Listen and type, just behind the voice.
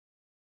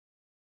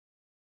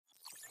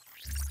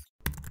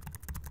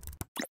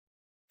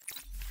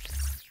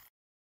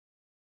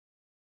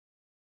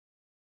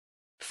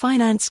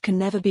Finance can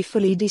never be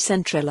fully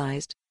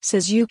decentralized,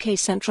 says UK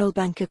central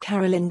banker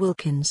Carolyn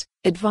Wilkins,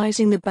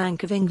 advising the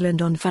Bank of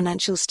England on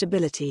financial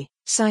stability,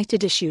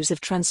 cited issues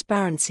of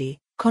transparency,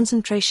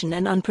 concentration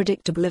and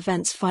unpredictable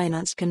events.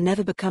 Finance can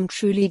never become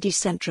truly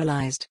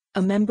decentralized,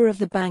 a member of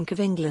the Bank of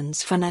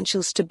England's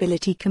Financial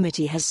Stability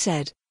Committee has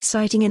said,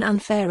 citing an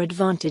unfair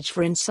advantage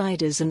for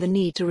insiders and the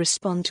need to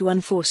respond to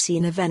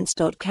unforeseen events.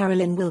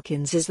 Carolyn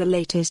Wilkins is the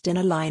latest in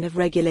a line of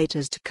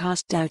regulators to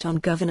cast doubt on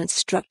governance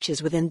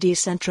structures within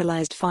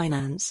decentralized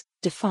finance,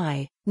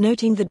 DeFi,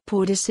 noting that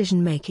poor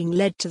decision-making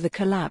led to the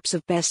collapse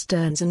of Bear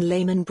Stearns and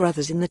Lehman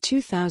Brothers in the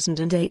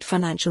 2008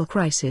 financial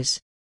crisis.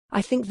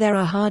 "I think there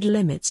are hard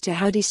limits to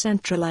how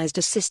decentralized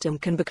a system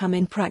can become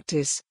in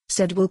practice,"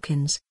 said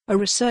Wilkins, a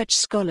research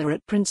scholar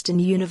at Princeton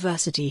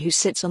University who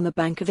sits on the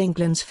Bank of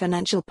England's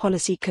Financial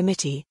Policy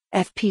Committee,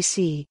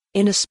 FPC,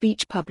 in a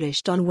speech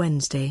published on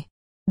Wednesday.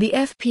 The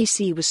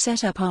FPC was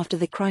set up after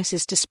the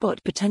crisis to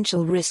spot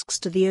potential risks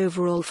to the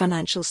overall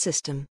financial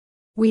system.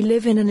 "We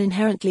live in an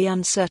inherently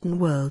uncertain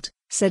world,"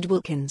 said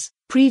Wilkins,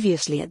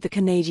 previously at the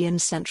Canadian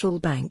Central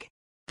Bank.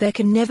 "There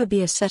can never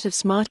be a set of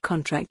smart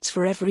contracts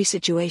for every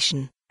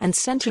situation, and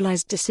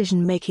centralized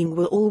decision-making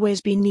will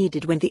always be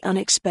needed when the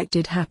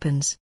unexpected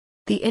happens."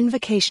 The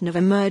invocation of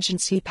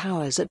emergency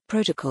powers at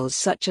protocols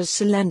such as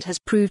Solend has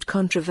proved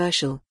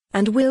controversial,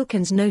 and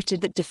Wilkins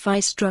noted that DeFi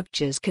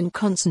structures can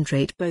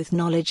concentrate both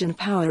knowledge and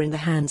power in the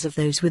hands of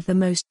those with the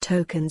most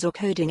tokens or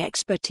coding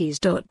expertise.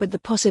 But the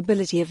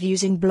possibility of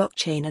using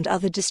blockchain and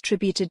other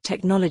distributed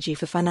technology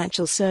for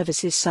financial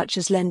services such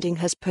as lending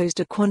has posed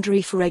a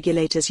quandary for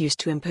regulators used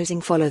to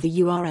imposing. Follow the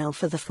URL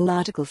for the full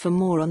article. For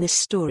more on this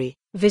story,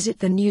 visit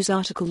the news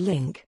article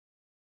link.